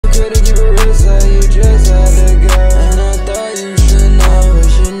couldn't keep it real, so you just had to go. And I thought you should know, but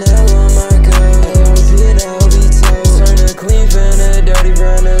you never on my code. AOP, now be told. Turn a clean fan to dirty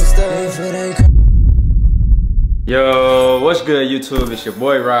brown and stuff. If it ain't. Yo, what's good YouTube? It's your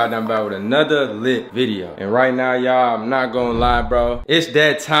boy Rod. I'm back with another lit video. And right now, y'all, I'm not gonna lie, bro. It's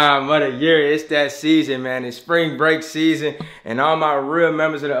that time of the year. It's that season, man. It's spring break season. And all my real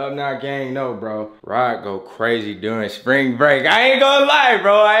members of the Up Now gang know, bro. Rod go crazy during spring break. I ain't gonna lie,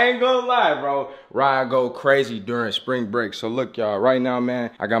 bro. Rod go crazy during spring break. So look, y'all, right now,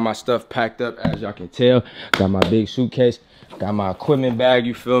 man, I got my stuff packed up, as y'all can tell. Got my big suitcase. Got my equipment bag,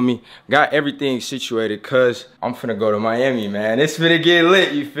 you feel me? Got everything situated, cause I'm finna go to Miami, man. It's finna get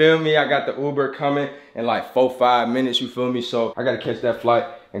lit, you feel me? I got the Uber coming in like 4-5 minutes, you feel me? So I gotta catch that flight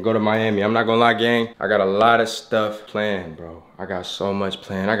and go to Miami. I'm not gonna lie, gang. I got a lot of stuff planned, bro. I got so much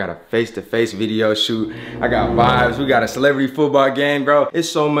planned. I got a face-to-face video shoot. I got vibes. We got a celebrity football game, bro. It's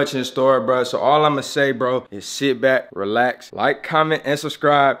so much in store, bro. So all I'm gonna say, bro, is sit back, relax, like, comment, and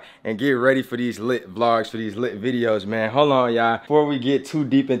subscribe, and get ready for these lit vlogs, for these lit videos, man. Hold on, y'all. Before we get too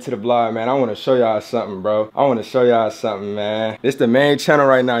deep into the vlog, man, I wanna show y'all something, bro. I wanna show y'all something, man. This the main channel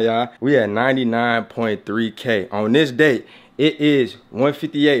right now, y'all. We at 99.3K. On this date, it is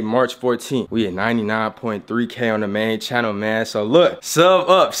 1:58, March 14th. We at 99.3K on the main channel, man. So look, sub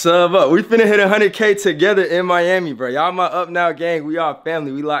up. We finna hit 100K together in Miami, bro. Y'all my Up Now gang. We all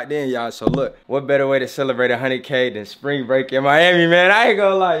family. We locked in, y'all. So look, what better way to celebrate 100K than spring break in Miami, man? I ain't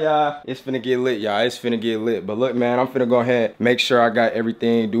gonna lie, y'all. It's finna get lit, y'all. It's finna get lit. But look, man, I'm finna go ahead, make sure I got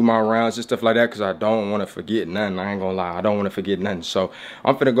everything, do my rounds and stuff like that, because I don't want to forget nothing. I ain't gonna lie. I don't want to forget nothing. So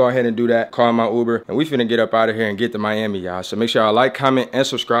I'm finna go ahead and do that, call my Uber, and we finna get up out of here and get to Miami, y'all. So make sure y'all like, comment, and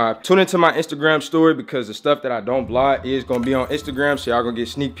subscribe. Tune into my Instagram story, because the stuff that I don't blog is gonna be on Instagram, so y'all gonna get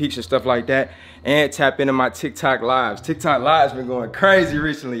sneak peeks and stuff like that. And tap into my TikTok lives. TikTok lives been going crazy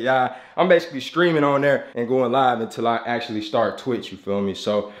recently, y'all. I'm basically streaming on there and going live until I actually start Twitch, you feel me?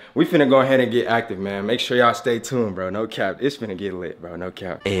 So we finna go ahead and get active, man. Make sure y'all stay tuned, bro. No cap. It's finna get lit, bro. No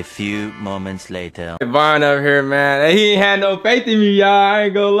cap. A few moments later. Vaughn up here, man. He ain't had no faith in me, y'all. I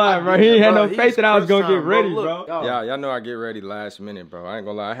ain't gonna lie, bro. He ain't had no faith that I was gonna get ready, bro. Y'all know I get ready last minute, bro. I ain't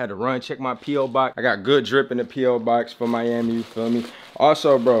gonna lie. I had to run, check my P.O. box. I got good drip in the P.O. box for Miami, you feel me?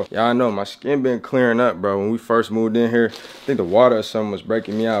 Also, bro, y'all know my skin been clearing up, bro. When we first moved in here, I think the water or something was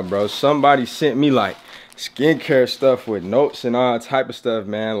breaking me out, bro. Somebody sent me like skincare stuff with notes and all type of stuff,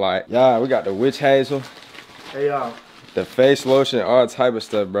 man. Like, y'all, we got the witch hazel. Hey, y'all. The face lotion, all type of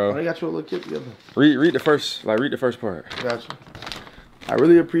stuff, bro. I got you a little kit together. Read the first part. Got you. I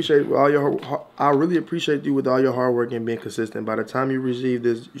really appreciate you with all your hard work and being consistent. By the time you receive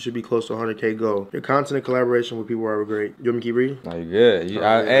this, you should be close to 100K goal. Your content and collaboration with people are great. You want me to keep reading? No, you good.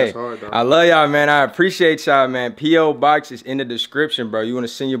 Hey, hard, I love y'all, man. I appreciate y'all, man. P.O. box is in the description, bro. You want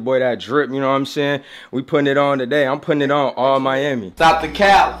to send your boy that drip, you know what I'm saying? We putting it on today. I'm putting it on all Miami. Stop the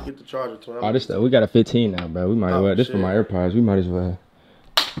cap. Get the charger, twin. Oh, this stuff. We got a 15 now, bro. We might as well. This for my AirPods. We might as well.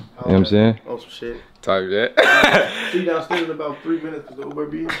 You know what I'm saying? Oh, some shit. Type that. See you downstairs in about 3 minutes because the Uber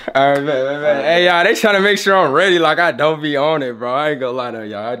be. Alright, man. Hey, y'all, they trying to make sure I'm ready. Like, I don't be on it, bro. I ain't gonna lie to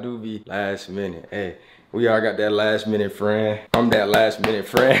y'all. I do be last minute. Hey, we all got that last minute friend. I'm that last minute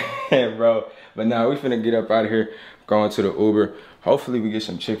friend, bro. But now we finna get up out of here, going to the Uber. Hopefully we get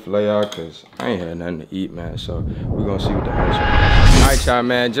some Chick-fil-A, y'all, because I ain't had nothing to eat, man. So we gonna see what the hell's up. Alright, y'all,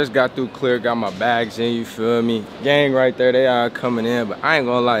 man. Just got through clear, got my bags in, you feel me? Gang right there, they are coming in. But I ain't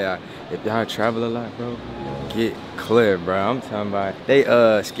gonna lie, y'all. If y'all travel a lot, bro, get clear, bro. I'm talking about, they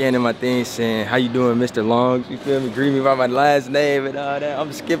scanning my thing saying, how you doing, Mr. Longs? You feel me? Greet me by my last name and all that.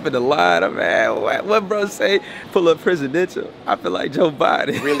 I'm skipping the line. I'm, man, what bro say? Pull up presidential. I feel like Joe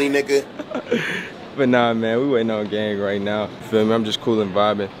Biden. Really, nigga? But nah, man, we waiting on gang right now. You feel me? I'm just cool and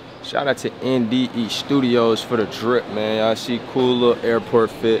vibing. Shout out to NDE Studios for the drip, man. Y'all see cool little airport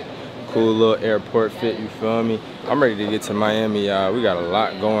fit. Cool little airport fit, you feel me? I'm ready to get to Miami, y'all. We got a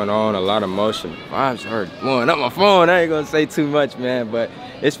lot going on, a lot of motion. Vibes are blowing up my phone. I ain't gonna say too much, man, but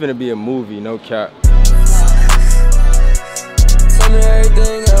it's gonna be a movie, no cap. Tell me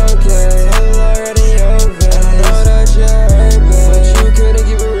everything okay. I'm already over. I know that you're hurt, but you couldn't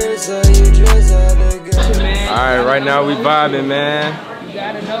keep it real, so you just had to go. Alright, right now we vibing, man. You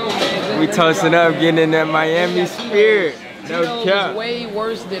gotta know, man. We toasting up, getting in that Miami spirit. No cap. Is way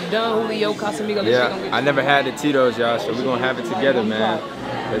worse than Don Julio Casamigo. Yeah, I never had the Tito's, y'all, so we're gonna have it together, man.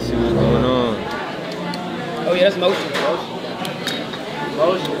 Let's see what's going on. Oh yeah, that's motion.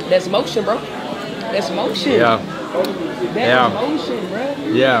 That's motion, bro. That's motion. Yeah. That's motion, bro.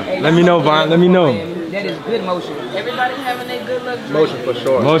 Yeah. Hey, let me know, Vaughn. Let me know. That is good motion. Everybody having a good look. Motion for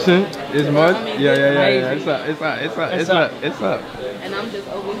sure. Motion is much? I mean, Yeah. it's It's up. And I'm just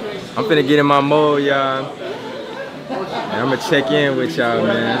over here. I'm finna get in my mode, y'all. And I'm gonna check in with y'all,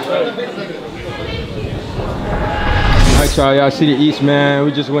 man. Alright, y'all see the eats, man.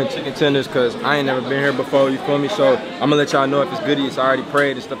 We just went chicken tenders because I ain't never been here before, you feel me? So I'm gonna let y'all know if it's good eats. I already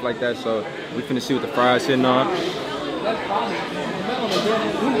prayed and stuff like that, so we finna see what the fries hitting on.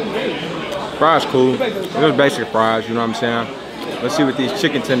 Fries cool. It was basic fries, you know what I'm saying? Let's see what these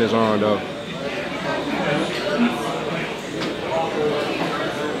chicken tenders are on though.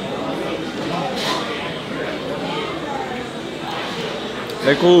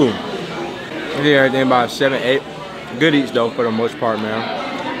 They cool. I get everything about 7, 8. Good eats though for the most part,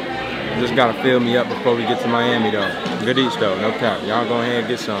 man. Just gotta fill me up before we get to Miami though. Good eats though, no cap. Y'all go ahead and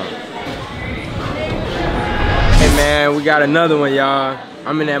get some. Hey man, we got another one, y'all.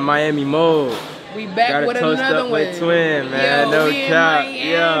 I'm in that Miami mode. We back Gotta with toast another up one. with twin, man. Yo, No we in cap.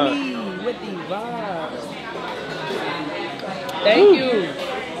 Miami with these vibes. Thank you.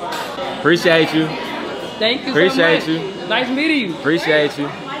 Appreciate you. Thank you Appreciate so much. you. Nice meeting you. Appreciate you.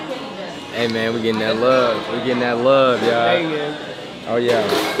 Hey man, we getting that love. We getting that love, y'all. Oh yeah.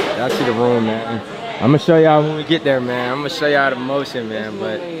 Y'all see the room, man. I'm gonna show y'all when we get there, man. I'm gonna show y'all the motion, man.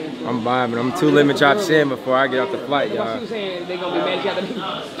 But I'm vibing. I'm 2 lemon drops in before I get off the flight, y'all.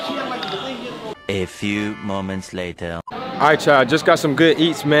 A few moments later. Alright, y'all. Just got some good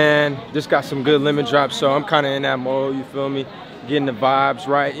eats, man. Just got some good lemon drops, so I'm kind of in that mode. You feel me? Getting the vibes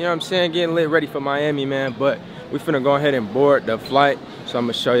right. You know what I'm saying? Getting lit, ready for Miami, man. But we finna go ahead and board the flight. So I'm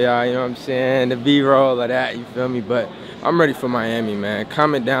gonna show y'all, you know what I'm saying, the B-roll of that, you feel me? But I'm ready for Miami, man.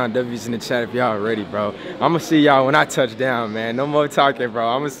 Comment down W's in the chat if y'all ready, bro. I'm gonna see y'all when I touch down, man. No more talking, bro.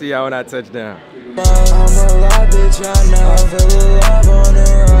 I'm gonna see y'all when I touch down. I'm alive, bitch, I know. I feel alive on the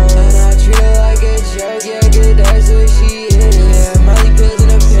road. And I treat her like a joke, yeah, good, that's what she is. Yeah, Molly pills in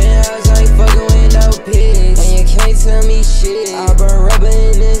the penthouse, I ain't fucking with no pigs. And you can't tell me shit, I burn rubber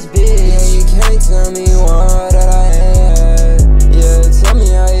in this bitch. Yeah, you can't tell me one that I ain't had. Yeah, tell me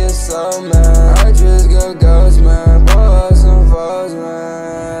how you're so mad. I just go ghost, man. Pull up some foes,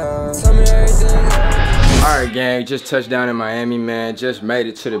 man. Tell me everything. Alright, gang, just touched down in Miami, man. Just made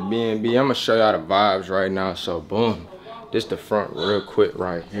it to the B&B. I'm gonna show y'all the vibes right now. So, boom. This the front real quick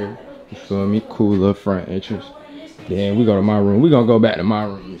right here. You feel me? Cool little front entrance. Then we go to my room. We gonna go back to my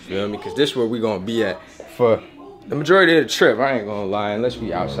room, you feel me? Because this is where we gonna be at for the majority of the trip. I ain't gonna lie, unless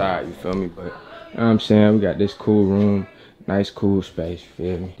we outside, you feel me? But, you know what I'm saying? We got this cool room. Nice cool space, you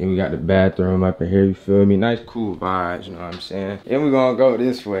feel me? Then we got the bathroom up in here, you feel me? Nice cool vibes, you know what I'm saying? Then we gonna go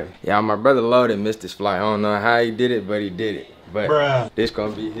this way. Y'all, my brother Loaded missed his flight. I don't know how he did it, but he did it. But this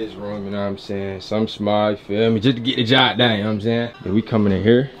gonna be his room, you know what I'm saying? Something small, you feel me? Just to get the job done, you know what I'm saying? Then we coming in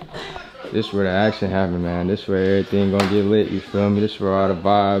here. This is where the action happen, man. This is where everything gonna get lit, you feel me? This is where all the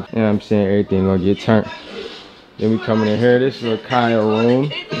vibes, you know what I'm saying? Everything gonna get turned. Then we coming in here. This is a Kyle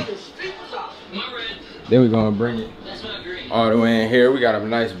room. Then we gonna bring it all the way in here. We got a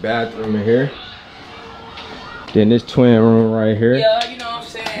nice bathroom in here. Then this twin room right here. Yeah, you know what I'm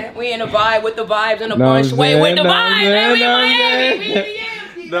saying? We in the vibe with the vibes and the bunch. Wait, with the vibes.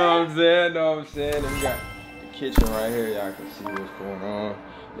 Know what I'm saying? Then we got the kitchen right here. Y'all can see what's going on.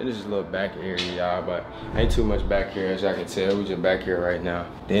 Then this is a little back area, y'all, but ain't too much back here as y'all can tell. We just back here right now.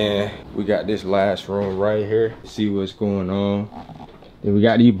 Then we got this last room right here. See what's going on. Then we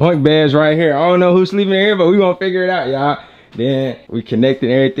got these bunk beds right here. I don't know who's sleeping in here, but we gonna figure it out, y'all. Then we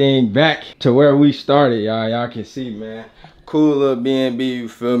connected everything back to where we started, y'all. Y'all can see, man. Cool little B&B, you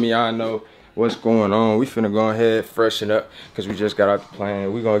feel me? Y'all know what's going on. We finna go ahead, freshen up, because we just got out the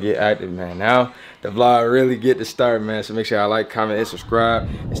plane. We gonna get active, man. Now, the vlog really get to start, man. So make sure y'all like, comment, and subscribe,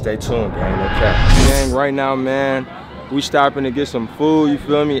 and stay tuned, gang. No cap. Gang, right now, man, we stopping to get some food, you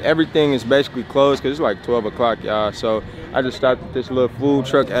feel me? Everything is basically closed, because it's like 12 o'clock, y'all. So I just stopped at this little food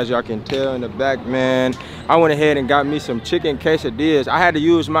truck, as y'all can tell in the back, man. I went ahead and got me some chicken quesadillas. I had to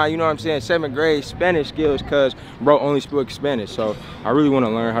use my, you know what I'm saying, 7th grade Spanish skills, because bro only spoke Spanish. So I really want to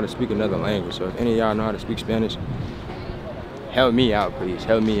learn how to speak another language. So if any of y'all know how to speak Spanish, help me out, please.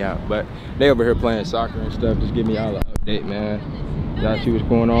 Help me out. But they over here playing soccer and stuff. Just give me all an update, man. Y'all see what's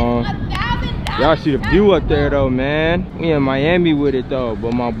going on? Y'all see the view up there though, man. We in Miami with it though.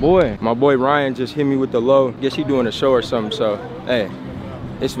 But my boy Ryan just hit me with the low. Guess he doing a show or something. So, hey,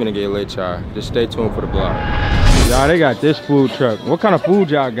 it's finna get lit, y'all. Just stay tuned for the vlog. Y'all, they got this food truck. What kind of food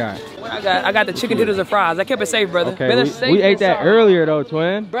y'all got? What I I got the chicken tenders and fries. I kept it safe, brother. Okay, Better safe we ate than that sorry. earlier though,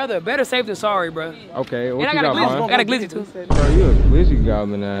 twin. Brother, better safe than sorry, bro. Okay, what And you I got, I got a man? glizzy too. Bro, you a glizzy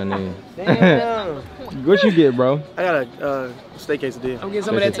goblin down there. Damn. What you get, bro? I got a steak quesadilla. I'm getting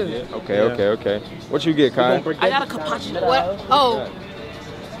some of that too. Okay. What you get, Kai? I got a carpaccio. What? Oh,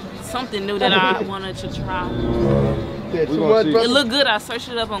 something new that I wanted to try. We gonna see. It looked good. I searched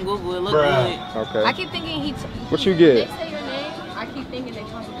it up on Google. It looked good. Okay. I keep thinking What you get? They say your name. I keep thinking they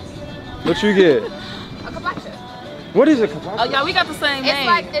come. What you get? A carpaccio. What is a carpaccio? Oh yeah, we got the same name.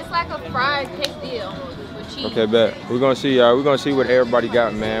 It's like a fried quesadilla with cheese. Okay, bet. We're gonna see y'all. We're gonna see what everybody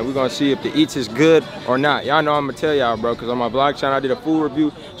got, man. We're gonna see if the eats is good or not. Y'all know I'm gonna tell y'all, bro, because on my vlog channel I did a food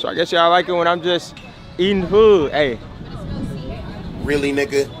review. So I guess y'all like it when I'm just eating food. Hey. Really,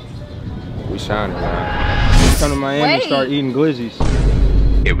 nigga? We shining, man. Come to Miami and start eating glizzies.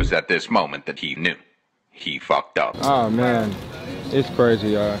 It was at this moment that he knew. He fucked up. Oh, man. It's crazy,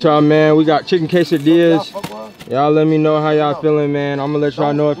 y'all. So, man, we got chicken quesadillas. Y'all let me know how y'all feeling, man. I'm gonna let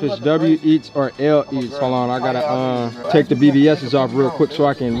y'all know if it's W eats or L eats. Hold on, I gotta take the BBS's off real quick so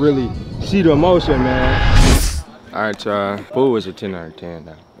I can really see the emotion, man. All right, y'all. Food was a 10 out of 10,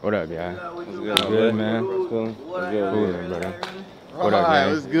 though. What up, y'all? What's good, man? What's good? Coolin', brother. What up,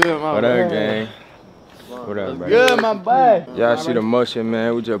 gang? What's good, my What up, gang? What up, brother? Good, my boy. Y'all see the motion,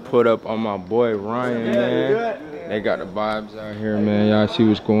 man. We just put up on my boy Ryan, man. They got the vibes out here, man. Y'all see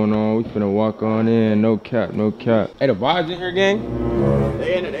what's going on. We finna walk on in. No cap, no cap. Hey, the vibes in here, gang?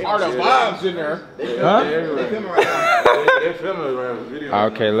 They are the vibes in there. Huh? They filming right now. They're filming right now. Video.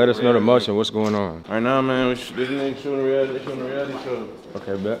 Okay, let us know the motion. What's going on? Right now, man, this nigga shooting a reality show.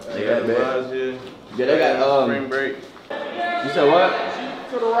 Okay, bet. They got the vibes here. Yeah, they got spring break. You said what?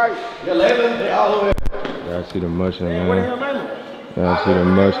 To the right. Yeah, Layla, they all over here. Y'all see the motion, man. Y'all see the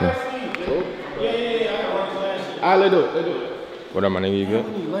motion. Alright, let's do it. What up, my nigga? You good?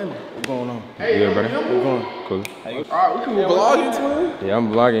 What's going on? You good, brother? What's going? Cool. Alright, we can vlog you too. Yeah, I'm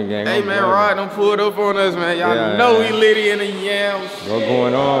vlogging, gang. Hey, I'm man, vlogging. Rod, don't pull it up on us, man. Y'all know we litty in the yams. What's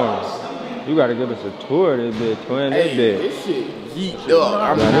going on? You gotta give us a tour of this bitch, twin. This bitch. This shit geeked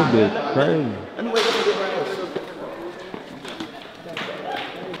up. Man, this bitch crazy.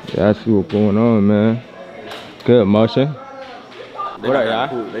 Yeah, I see what's going on, man. Good motion. What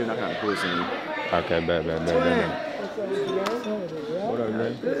up, y'all? They not kind of pull some. Okay, bet. What up,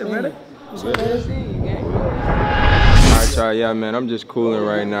 man? Alright, y'all, yeah, man, I'm just cooling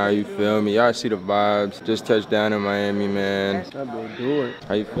right now, you feel me? Y'all see the vibes. Just touched down in Miami, man.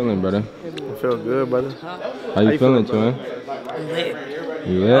 How you feeling, brother? I feel good, brother. How you feeling, twin?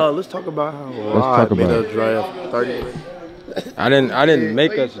 You lit? Let's talk about how talk made about us drive 30 minutes. I didn't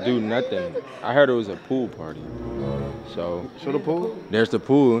make us do nothing. I heard it was a pool party. So Show the pool? there's the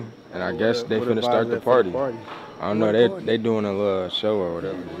pool, and I guess they finna start the party. I don't know, they doing a little show or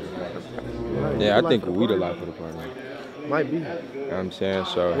whatever. Yeah, I think we the life of the party. Might be. You know what I'm saying?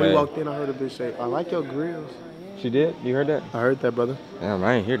 So When we hey. walked in, I heard a bitch say, I like your grills. She did? You heard that? I heard that, brother. Damn,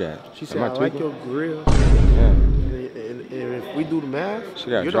 I ain't hear that. She said, Am I like tweaking? your grills. Yeah. And if we do the math, She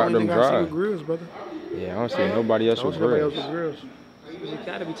got you're the dropped only them nigga I see dry. with grills, brother. Yeah, I don't see nobody else I don't with see nobody else grills. with grills. You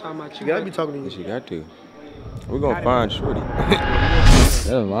gotta be talking about You gotta be talking to Yes, you. you got to. We're gonna find Shorty. That's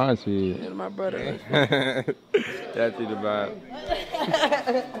mine to you. That's my brother. That's the vibe.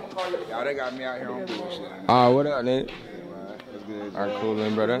 Y'all, they got me out here on bullshit. Ah, what up, Nate? What's good? All right, cool,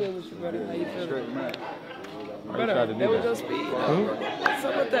 then, brother. How you feeling? Brother, That was your speed. What's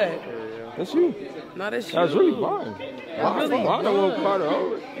up with that? That's you. No, that's you. That was really fine. I don't want to call her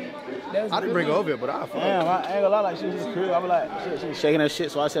over. I didn't bring her over here, but I fuck. Damn, I ain't gonna lie, like she was just crib. I was like, shit, she was shaking her shit,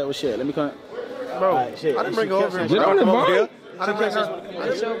 so I said, well, shit, let me come. Bro, Like, shit. I didn't bring her over here. Get on the bar. I didn't bring her.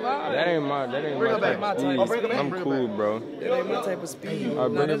 That's your vibe. That ain't my type of speed. I'm cool, bro. That ain't my type of speed. I'll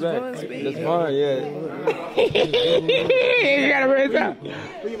bring it back. Fun speed. That's fine, yeah. You gotta raise up.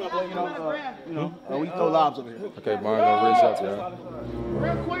 You know, we throw lobs over here. Okay, Bond, gonna raise up, y'all.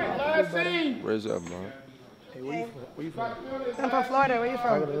 Real quick, last scene. Raise up, Bond. I'm from Florida. Where you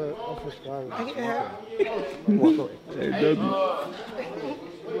from? I get your hair. Hey, baby.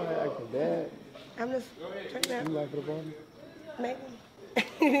 I'm just trying to. Maybe.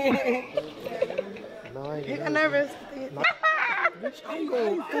 You got nervous. I'm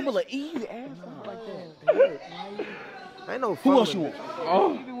going fumble an easy ass like that. Ain't no Who else you want?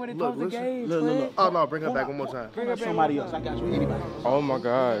 Even when it Look, comes to listen. games, Look. Oh, no, bring her back one more time. Bring up somebody else. I got you. Anybody. Oh my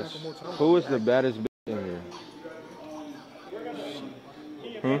gosh. Who is the baddest bitch in here?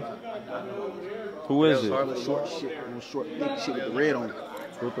 Who is it? Short shit. Short, big shit with the red on it.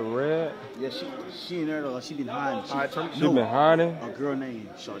 With the red? Yeah, she in there though. She been hiding. She been hiding? A girl named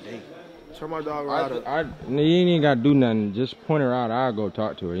Sade. Turn my dog Rod You ain't even gotta do nothing. Just point her out. I'll go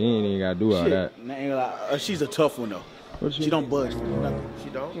talk to her. You ain't even gotta do all that. She's a tough one though. She don't budge for nothing. She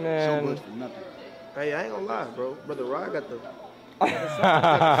don't? Man. She don't budge for nothing. Hey, I ain't gonna lie, bro. Brother Rod got the...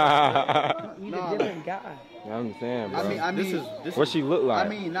 He's a different guy. I'm saying, bro. I mean, what she look like? I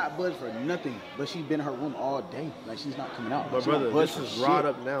mean, not budge for nothing, but she's been in her room all day. Like, she's not coming out. But brother, this is Rod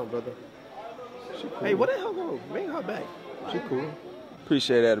up now, brother. Cool. Hey, what the hell, bro? Bring her back. She cool.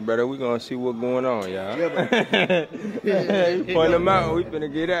 Appreciate that, brother. We gonna see what's going on, y'all. Point them out. We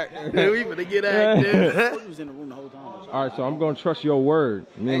finna get active. We finna get active. He was in the room the whole time. All right, so I'm gonna trust your word,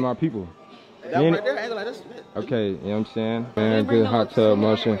 me and my people. That right there, that's it. Okay, you know what I'm saying? Man, good hot tub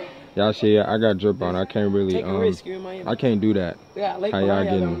motion. Y'all see, I got drip on. I can't really, I can't do that. Yeah, how y'all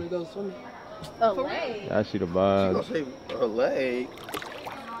getting? I see the She vibe. gonna say a leg.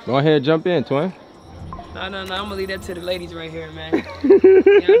 Go ahead, jump in, twin. No, I'm gonna leave that to the ladies right here, man. Y'all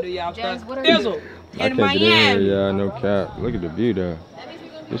do y'all stuff. Thizzle I in can't get in here, Miami. yeah, no cap. Look at the view there.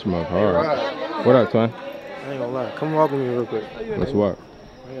 This mug hard. What up, twin? I ain't gonna lie. Come walk with me real quick. Let's walk.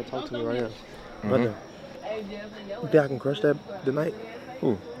 I gotta talk to me right now. Brother, you think I can crush that tonight?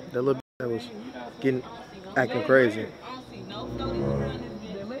 Who? That little that was acting crazy.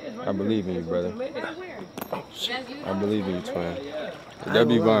 I believe in you, brother. I believe in you, twin.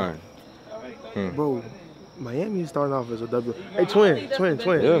 W Vine. Bro, Miami starting off as a W. Hey, twin. Yeah.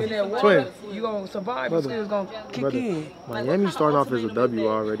 Twin. You gonna survive, Brother, it's gonna kick in. Miami starting off as a W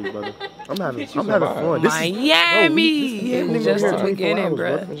already, brother. I'm having fun. Miami! This is Just the 24 beginning, hours,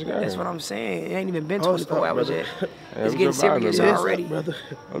 bro. bro. That's what I'm saying. It ain't even been Oh, 24 stop, hours brother. yet. It's getting serious already. Brother.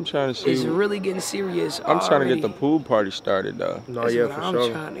 I'm trying to see. It's really getting serious I'm trying to already. get the pool party started, though. No, That's yeah, what for I'm sure.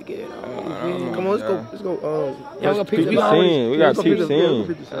 trying to get on. Come on, let's go. Y'all go peep Peep the scene. We got peep scene.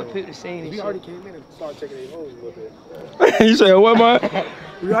 Peep the scene and We shit. already came in and started taking these hoes a little bit. You said what, man?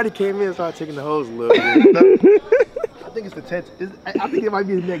 We already came in and started taking the hoes a little bit. I think it's the tent. I think it might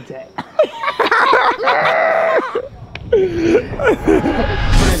be the neck tag.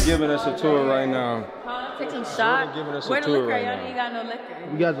 They're giving us a tour right now. Take some shots. Giving us a Where the tour liquor? right Y'all now. ain't got no liquor.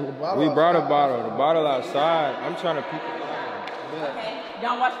 We got the bottle. We brought a bottle. The bottle outside. I'm trying to peek. Okay.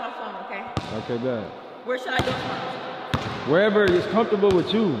 Don't watch my phone, okay? Okay, good. Where should I go? Wherever is comfortable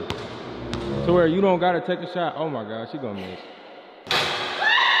with you, to where you don't gotta take a shot. Oh my God, she gonna miss. She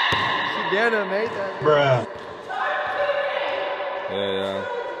dared to make that. Bruh. Yeah.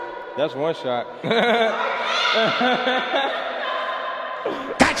 That's one shot.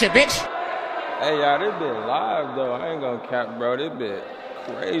 Gotcha, bitch. Hey y'all, this bit live though. I ain't gonna cap, bro. This bit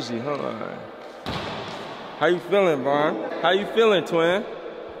crazy. Hold on. How you feeling, Vaughn? How you feeling, twin?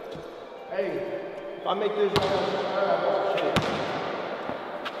 Hey, if I make this.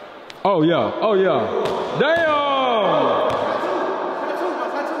 Oh yeah. Oh yeah. Damn.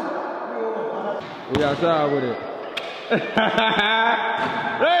 We outside with it.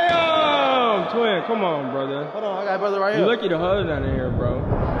 Damn, twin. Come on, brother. Hold on, I got a brother right You here. lucky the husband down here, bro.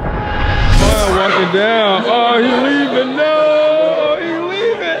 Walking down. Oh, he leaving. No, he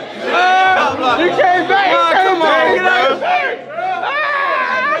leaving. Oh, he came back. Come on,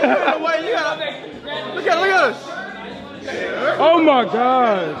 Look at us. Oh my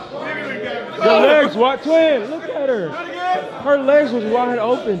gosh. The legs, what, twin? Look at her. Her legs was wide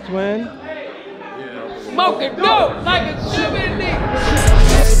open, twin. Smoking dope like a shooting nigga.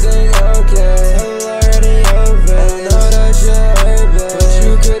 Everything okay, already over. I know that you're hurt, but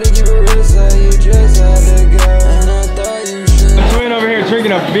you couldn't keep it real, so you just had to go. And I thought you should. The twin over here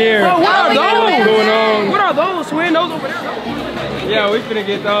drinking a beer. Bro, what are those? What's going on? What are those, twin? Those over there. Yeah, we finna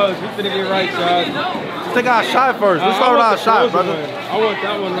get those. We finna get right shots. Let's take our shot first. Let's start with our shot, brother. I want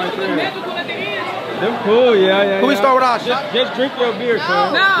that one right there. Them cool, yeah. Can we start with our shot? Just drink your beer,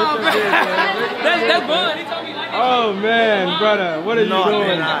 son. No, Drink your beer, son. that's fun. He told me like Oh man, brother, what are you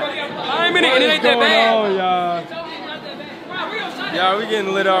doing? I ain't been What it is ain't that going bad. on, y'all? Y'all, we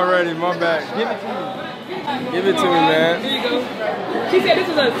getting lit already. My bad. Give it to me. Give it to me, man. Here you go. She said this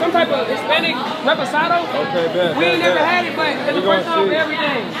is some type of Hispanic reposado. Okay, bet. We ain't never had it, but it's the first time for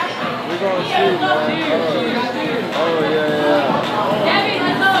everything. We're gonna see, man. Oh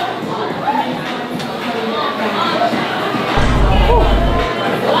yeah.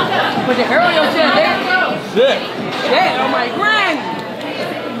 Put your hair on your chest, there. Sick. Yeah, on my granny.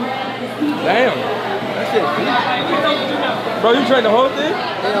 Damn. That's it. Bro, you drank the whole thing?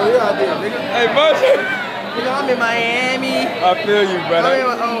 Hell yeah, I did, nigga. Hey, bud. Nigga, I'm in Miami. I feel you, brother.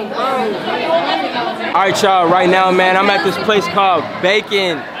 Oh, bro. All right, y'all. Right now, man, I'm at this place called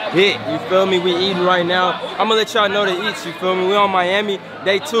Bacon bit. You feel me? We eating right now. I'm gonna let y'all know the eats. You feel me? We on Miami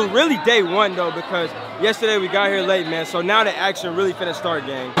day 2, really day 1 though, because yesterday we got here late, man. So now the action really finna start,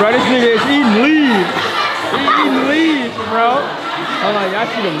 gang. Bro, this nigga is eating leaves. He eating leaves, bro. Hold on, y'all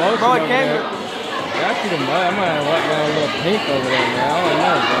see the motion? Bro, it came. Y'all see the mud? I might have walked down a little pink over there, man. I don't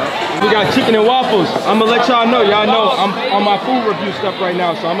know, bro. We got chicken and waffles. I'm gonna let y'all know. Y'all know I'm on my food review stuff right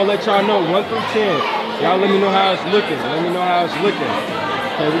now, so I'm gonna let y'all know 1 through 10. Y'all let me know how it's looking. Let me know how it's looking.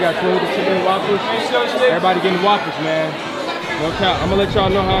 Okay, we got 2 chicken and waffles. Everybody getting waffles, man. No cap. I'm gonna let y'all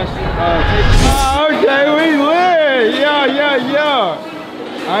know how it's tasting. Okay, we lit. Yeah.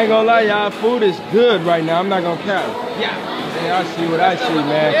 I ain't gonna lie, y'all. Food is good right now. I'm not gonna cap. Yeah. Y'all see what I see,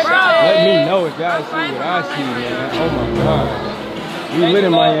 man. Let me know if y'all see what I see, man. Oh my God. We lit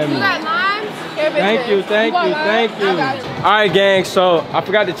in Miami. Thank you. All right, gang. So I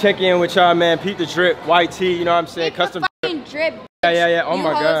forgot to check in with y'all, man. Pete the Drip, white tee. You know what I'm saying? Custom drip. Yeah. Oh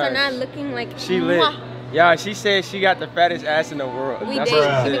my God. Are not looking like she lit. Yeah, she said she got the fattest ass in the world. We That's did.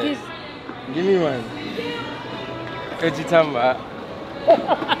 what she said. Give me one. What you talking about?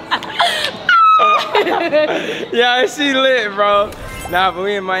 Yeah, she lit, bro. Nah, but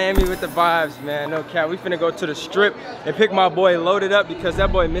we in Miami with the vibes, man. No cap. We finna go to the strip and pick my boy Loaded up because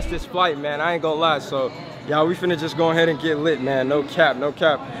that boy missed his flight, man. I ain't gonna lie. So, y'all, we finna just go ahead and get lit, man. No cap. I'm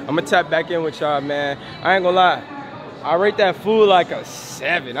gonna tap back in with y'all, man. I ain't gonna lie. I rate that food like a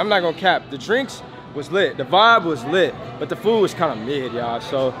 7. I'm not gonna cap. The drinks was lit. The vibe was lit. But the food was kind of mid, y'all.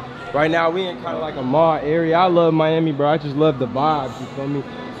 So, right now, we in kind of like a mall area. I love Miami, bro. I just love the vibes, you feel me?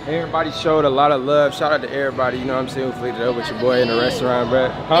 Everybody showed a lot of love. Shout out to everybody, you know what I'm saying, who flicked it up with your boy in the restaurant, bro.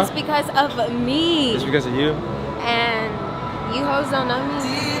 Huh? It's because of me. It's because of you? And you hoes don't know me.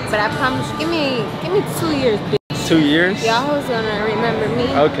 But I promise, give me 2 years, bitch. 2 years? Y'all hoes gonna remember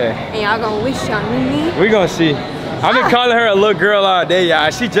me. Okay. And y'all gonna wish y'all knew me. We gonna see. I've been calling her a little girl all day, y'all.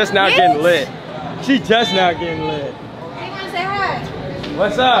 She just now getting lit. She just now getting lit. Hey, man, say hi.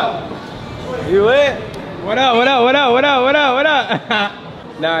 What's up? You lit? What up?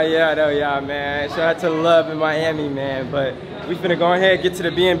 Nah, yeah, though, y'all, man. Shout out to the love in Miami, man. But we finna go ahead, get to the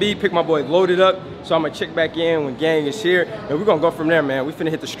B&B, pick my boy Loaded up. So I'm gonna check back in when gang is here. And we're gonna go from there, man. We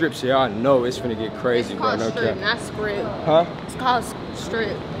finna hit the strips here. I know it's finna get crazy, bro. It's called strip, not script. Huh? It's called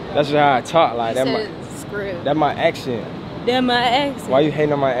strip. That's just how I talk. Like, that script. That my accent. That my accent. Why you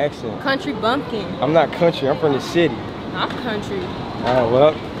hating on my accent? Country bumpkin. I'm not country. I'm from the city. I'm country. Oh,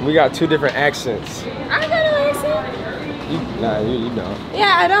 well, we got 2 different accents. I got no accent. Nah, you don't.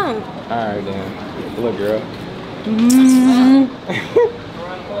 Yeah, I don't. Alright then. Little girl.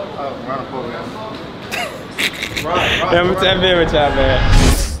 Yeah, I'm gonna tap in with y'all, man.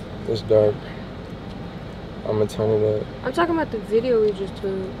 It's dark. I'm gonna turn it up. I'm talking about the video we just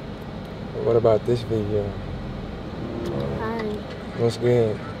took. What about this video? Hi. What's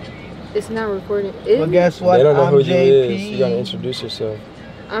good? It's not recording. Well, guess what? They don't know I'm who JP. you is. You gotta introduce yourself.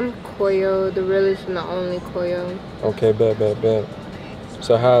 I'm Koyo, the realest and the only Koyo. Okay, bet.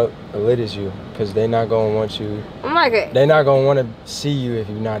 So how lit is you? Cause they not gonna want you. I'm like they not gonna want to see you if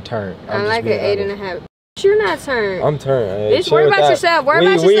you're not turned. I'm like an 8.5. You're not turned. I'm turned. Bitch, worry about yourself. Worry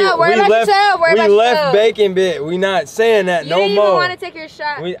about yourself. We left bacon bit. We not saying that no more. You didn't even want to take your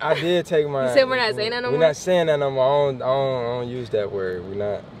shot. I did take mine. You said we're not saying that no more? We're not saying that no more. I don't use that word. We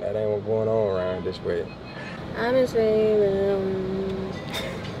not. That ain't what's going on around this way. I'm his favorite.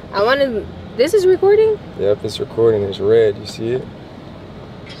 I wanted. This is recording? Yep, it's recording. It's red. You see it?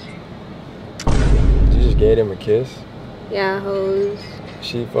 You just gave him a kiss? Yeah, hoes.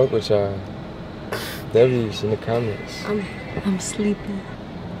 She fuck with y'all. W's in the comments. I'm sleepy.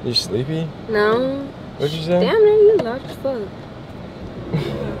 You sleepy? No. What'd you say? Damn, man, you loud as fuck.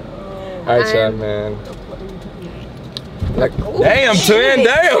 Alright, y'all, man. Like, damn, twin,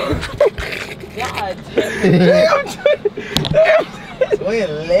 damn. God damn,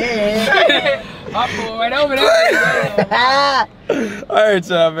 damn. I pulled right over there. Alright,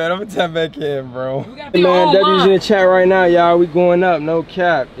 y'all, man. I'm gonna tap back in, bro. Man, W's in the chat right now, y'all. We going up. No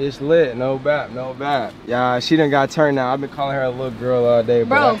cap. It's lit. No bap. Y'all, she done got turned now. I've been calling her a little girl all day,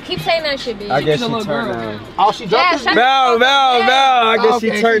 bro. Keep saying that shit, bitch. I guess she turned now. Oh, she dropped it? Bow. I guess she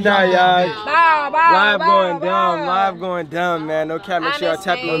turned now, y'all. Bow. Live going dumb, man. No cap. Make sure y'all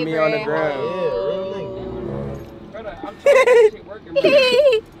tapping on me on the ground.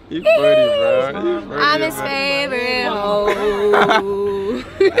 You funny, bro. I'm his favorite hoe.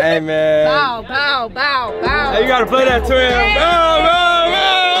 Hey, man. Bow. Hey, you gotta play that twin. Bow.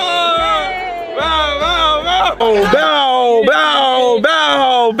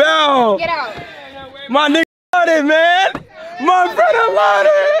 Get out. My nigga loaded, man. My brother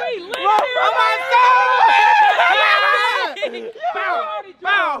loaded.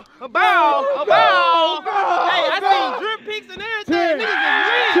 Bow. A bow. Hey, I seen drip peaks and everything.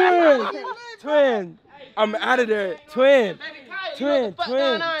 Niggas is real. Twin. I'm out of there. Twin.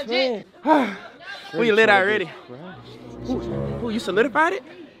 Who you lit already? Who you solidified it?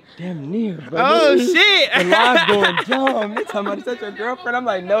 Damn near, bro. Oh shit! The live going dumb. They talking about is that your girlfriend? I'm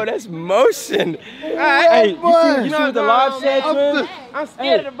like, no, that's motion. Hey, you see what the live said, Twin? I'm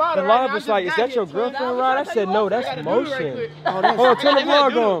scared of the bottom. The live was like, is that your girlfriend, Rod? I said, no, that's motion. Oh, turn the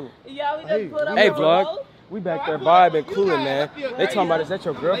vlog on. Hey, vlog. We back there vibing, cooling, man. They talking about, is that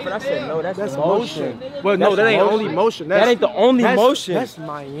your girlfriend? I said, no, that's motion. Well, no, that ain't only motion. That ain't the only motion. That's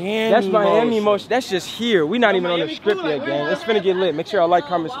Miami. That's Miami motion. That's just here. We not even on the script yet, gang. It's finna get lit. Make sure y'all like,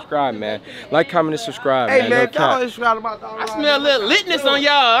 comment, subscribe, man. Like, comment, and subscribe, man. Hey, man, no cap. I smell a little litness on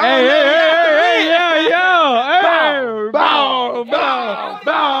y'all. Hey, yo. Hey. Bow.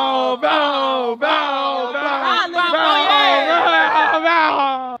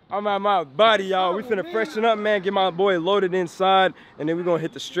 I'm at my body, y'all. We finna freshen up, man. Get my boy loaded inside, and then we gonna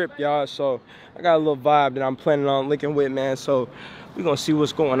hit the strip, y'all. So I got a little vibe that I'm planning on linking with, man. So we gonna see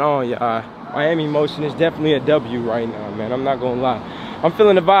what's going on, y'all. Miami motion is definitely a W right now, man. I'm not gonna lie. I'm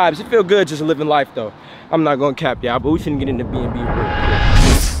feeling the vibes. It feel good just living life, though. I'm not gonna cap y'all, but we finna get into B&B real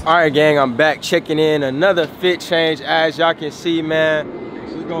quick. All right, gang, I'm back checking in. Another fit change, as y'all can see, man.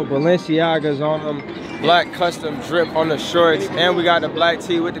 We go Balenciagas on them. Black custom drip on the shorts, and we got the black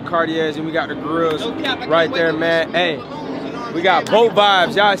tee with the Cartiers, and we got the grills right there, man. Hey, we got boat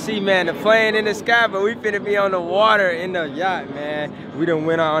vibes. Y'all see, man, the plane in the sky, but we finna be on the water in the yacht, man. We done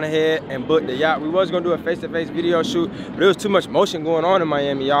went on ahead and booked the yacht. We was gonna do a face-to-face video shoot, but there was too much motion going on in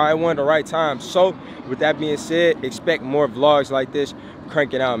Miami, y'all. It wasn't the right time. So with that being said, expect more vlogs like this.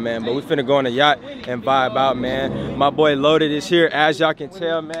 Crank it out, man. But we finna go on the yacht and vibe out, man. My boy Loaded is here, as y'all can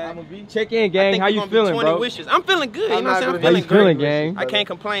tell, man. Check in, gang. How you feeling, bro? Wishes. I'm feeling good. You know what I'm saying? I'm How you feeling, gang? I can't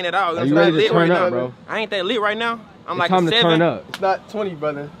complain at all. Are you ready to turn up, bro? I ain't that lit right now. I'm like time a 7. to turn up. It's not 20,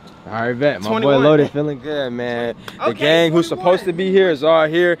 brother. All right, bet. My 21. boy Loaded feeling good, man. The gang who's supposed to be here is all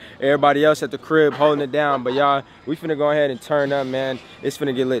here. Everybody else at the crib holding it down. But y'all, we finna go ahead and turn up, man. It's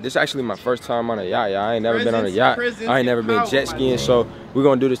finna get lit. This is actually my first time on a yacht, y'all. I ain't never been on a yacht. I ain't never been jet skiing, so we're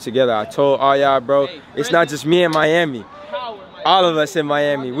gonna do this together. I told all y'all, bro, it's not just me in Miami. All of us in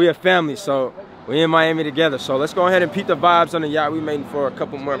Miami. We a family, so we in Miami together. So let's go ahead and peep the vibes on the yacht. We waiting for a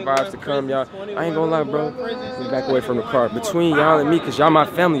couple more vibes to come, y'all. I ain't gonna lie, bro. We back away from the car. Between y'all and me, cause y'all my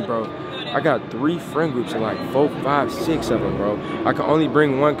family, bro. I got 3 friend groups of like 4, 5, 6 of them, bro. I can only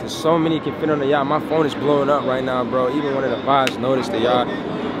bring one cause so many can fit on the yacht. My phone is blowing up right now, bro. Even one of the vibes noticed it, y'all.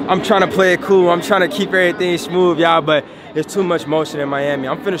 I'm trying to play it cool. I'm trying to keep everything smooth, y'all, but it's too much motion in Miami.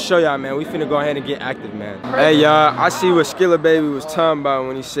 I'm finna show y'all, man. We finna go ahead and get active, man. Hey, y'all, I see what Skilla Baby was talking about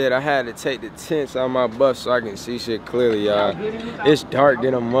when he said I had to take the tints out of my buff so I can see shit clearly, y'all. It's dark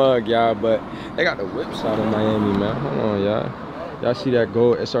than a mug, y'all, but they got the whips out of Miami, man. Hold on, y'all. Y'all see that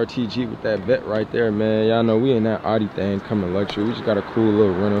gold SRT Jeep with that vet right there, man. Y'all know we in that Audi thing coming luxury. We just got a cool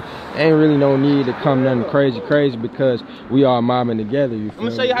little rental. Ain't really no need to come nothing crazy because we all mobbing together, you feel me?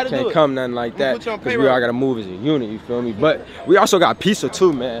 I'm gonna show you how to do it. Can't come nothing like that because we all gotta move as a unit, you feel me? But we also got pizza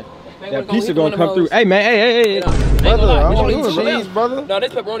too, man. That pizza gonna come through. Hey, man, hey. Brother, I want cheese, brother. No,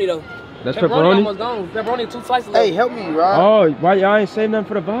 that's pepperoni, though. That's pepperoni? Almost gone. Pepperoni, 2 slices. Hey, help me, Rod. Oh, why y'all ain't saving nothing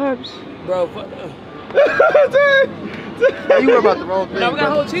for the vibes? Bro, fuck. You were about the wrong thing. No, we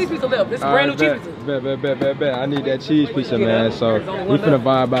got a whole cheese pizza left. This is brand new cheese pizza. Bet. I need that cheese pizza, man. So we finna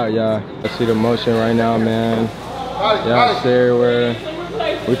vibe out, y'all. I see the motion right now, man. Y'all see everywhere.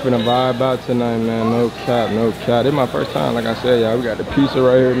 We finna vibe out tonight, man. No cap. This is my first time, like I said, y'all. We got the pizza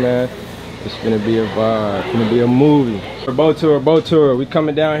right here, man. It's gonna be a vibe. It's gonna be a movie. Boat tour. We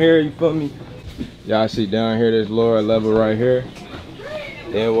coming down here, you feel me? Y'all see down here, this lower level right here.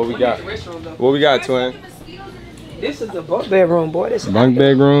 Then what we got? What we got, twin? This is the bunk bedroom, boy. This bunk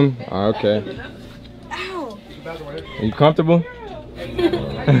bedroom? Oh, okay. Ow. Are you comfortable?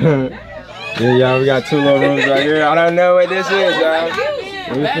 Yeah, y'all, we got 2 little rooms right here. I don't know what this is, y'all.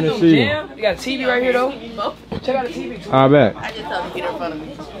 We finna see. You got a TV right here, though. Check out the TV. I bet. I just told him to get in front of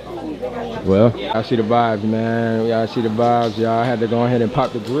me. Well, y'all see the vibes, man. Y'all see the vibes, y'all. I had to go ahead and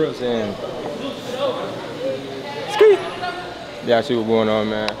pop the grills in. Y'all see what's going on,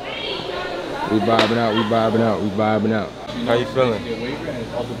 man. We vibing out. How you feeling? You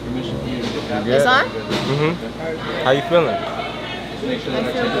good? It's on? Mm-hmm. How you feeling? I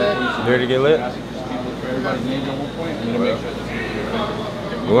feel good. Ready to get lit?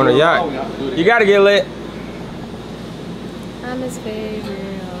 We're on a yacht. You gotta get lit. I'm his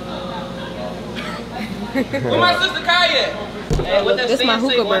favorite. Where my sister Kaya? Hey, what that This my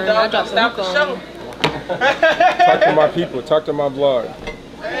hookah burn. I dropped some hookah on. Talk to my people. Talk to my vlog.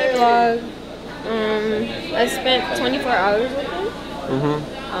 Hey, vlog. I spent 24 hours with him.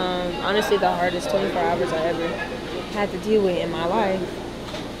 Honestly, the hardest 24 hours I ever had to deal with in my life.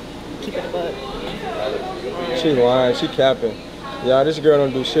 Keep it a buck. She lying, she capping. Yeah, this girl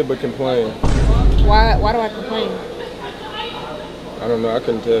don't do shit but complain. Why do I complain? I don't know, I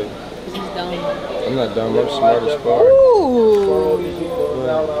couldn't tell you. He's dumb. I'm not dumb, I'm smart as fuck. Ooh.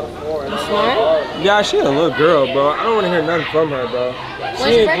 You smart? Yeah, she a little girl, bro. I don't want to hear nothing from her, bro.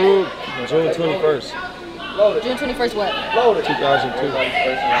 She improved June 21st. June 21st what? 2002.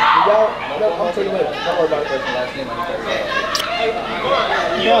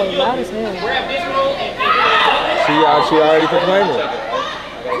 Bro, loud as hell. She already complaining.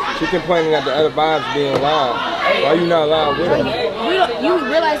 She complaining that the other vibes being loud. Why you not loud with her? You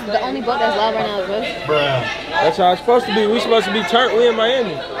realize the only boat that's loud right now is us? Bruh. That's how it's supposed to be. We supposed to be turned. We in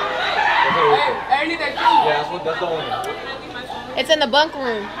Miami. Yeah, that's the only one. It's in the bunk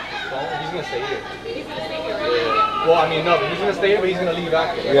room. He's gonna stay here. Well, I mean, no, he's gonna stay here, but he's gonna leave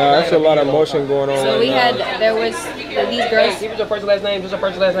after. Yeah, that's a lot of motion going on. So right we now. there was these girls. Hey, give us your first and last name, just your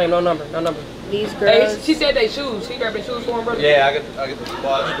first and last name, no number. These girls. Hey, she said they shoes. She grabbed their shoes for him, brother. Yeah, I get the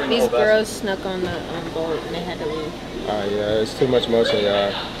squad. These girls snuck on the boat and they had to leave. Alright, yeah, it's too much motion,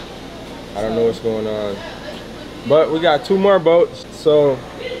 y'all. I don't know what's going on. But we got 2 more boats, so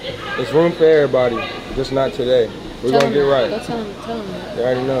it's room for everybody. Just not today. We're gonna get right. Go tell them that. They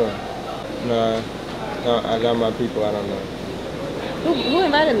already know. Nah, not my people, I don't know. Who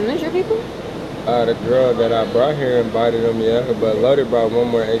invited them? Is your people? The girl that I brought here invited them, yeah, but Loaded brought one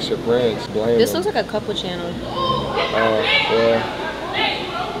more extra friends. Blame This them. looks like a couple channel. Yeah.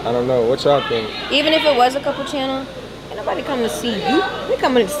 I don't know. What y'all think? Even if it was a couple channel, ain't nobody coming to see you. They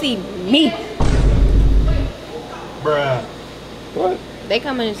coming to see me. Bruh. What? They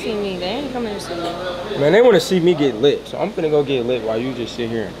coming to see me. They ain't coming to see you. Man, they want to see me get lit, so I'm finna go get lit while you just sit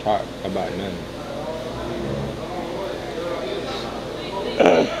here and talk about nothing.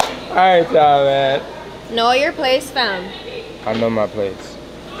 Alright, y'all, man. Know your place found. I know my place.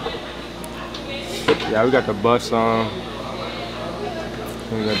 Yeah, we got the bus on.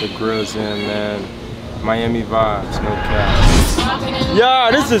 We got the grills in, man. Miami vibes, no cap. Yeah,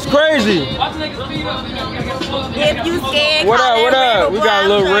 this is crazy. If you scared, What up? We got a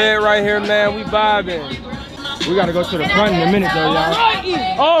little red right here, man. We vibing. We gotta go to the front in a minute, though, y'all.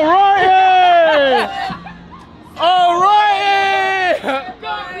 All right.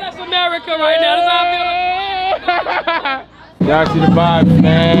 That's America right now. That's how Y'all see the vibes,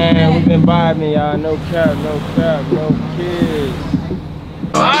 man. We've been vibing, y'all. No cap, no kids.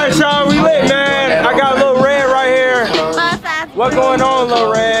 Alright, y'all, we lit, man. I got a little red right here. What's going on, Lil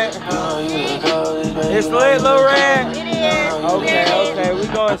Red? It's lit, Lil Red? It is. Okay, we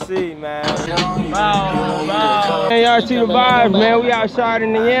gonna see, man. Wow. Hey, y'all see the vibes, man. We outside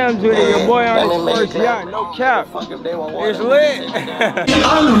in the yams with it. Your boy on his first yacht, no cap. It's lit.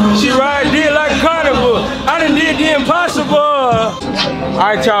 She did like carnival. I done did the impossible.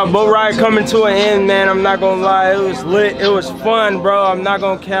 Alright, y'all, boat ride coming to an end, man. I'm not gonna lie, it was lit. It was fun, bro. I'm not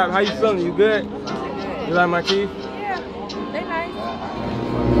gonna cap. How you feeling? You good? You like my teeth?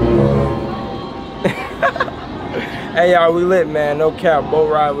 Hey y'all, we lit, man. No cap. Boat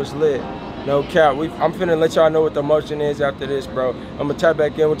ride was lit. No cap. I'm finna let y'all know what the motion is after this, bro. I'm gonna tap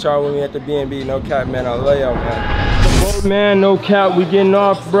back in with y'all when we at the B&B. No cap, man. I love y'all, man. The boat, man. No cap. We getting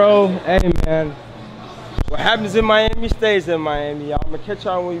off, bro. Hey, man. What happens in Miami stays in Miami, y'all. I'm gonna catch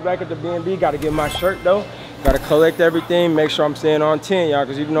y'all when we back at the B&B. Gotta get my shirt, though. Gotta collect everything. Make sure I'm staying on 10, y'all.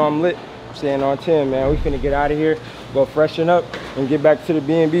 Because even though I'm lit, I'm staying on 10, man. We finna get out of here, go freshen up, and get back to the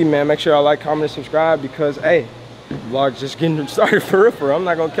B&B, man. Make sure y'all like, comment, and subscribe because, hey, vlog's just getting started for real. I'm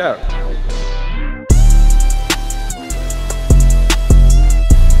not gonna cap.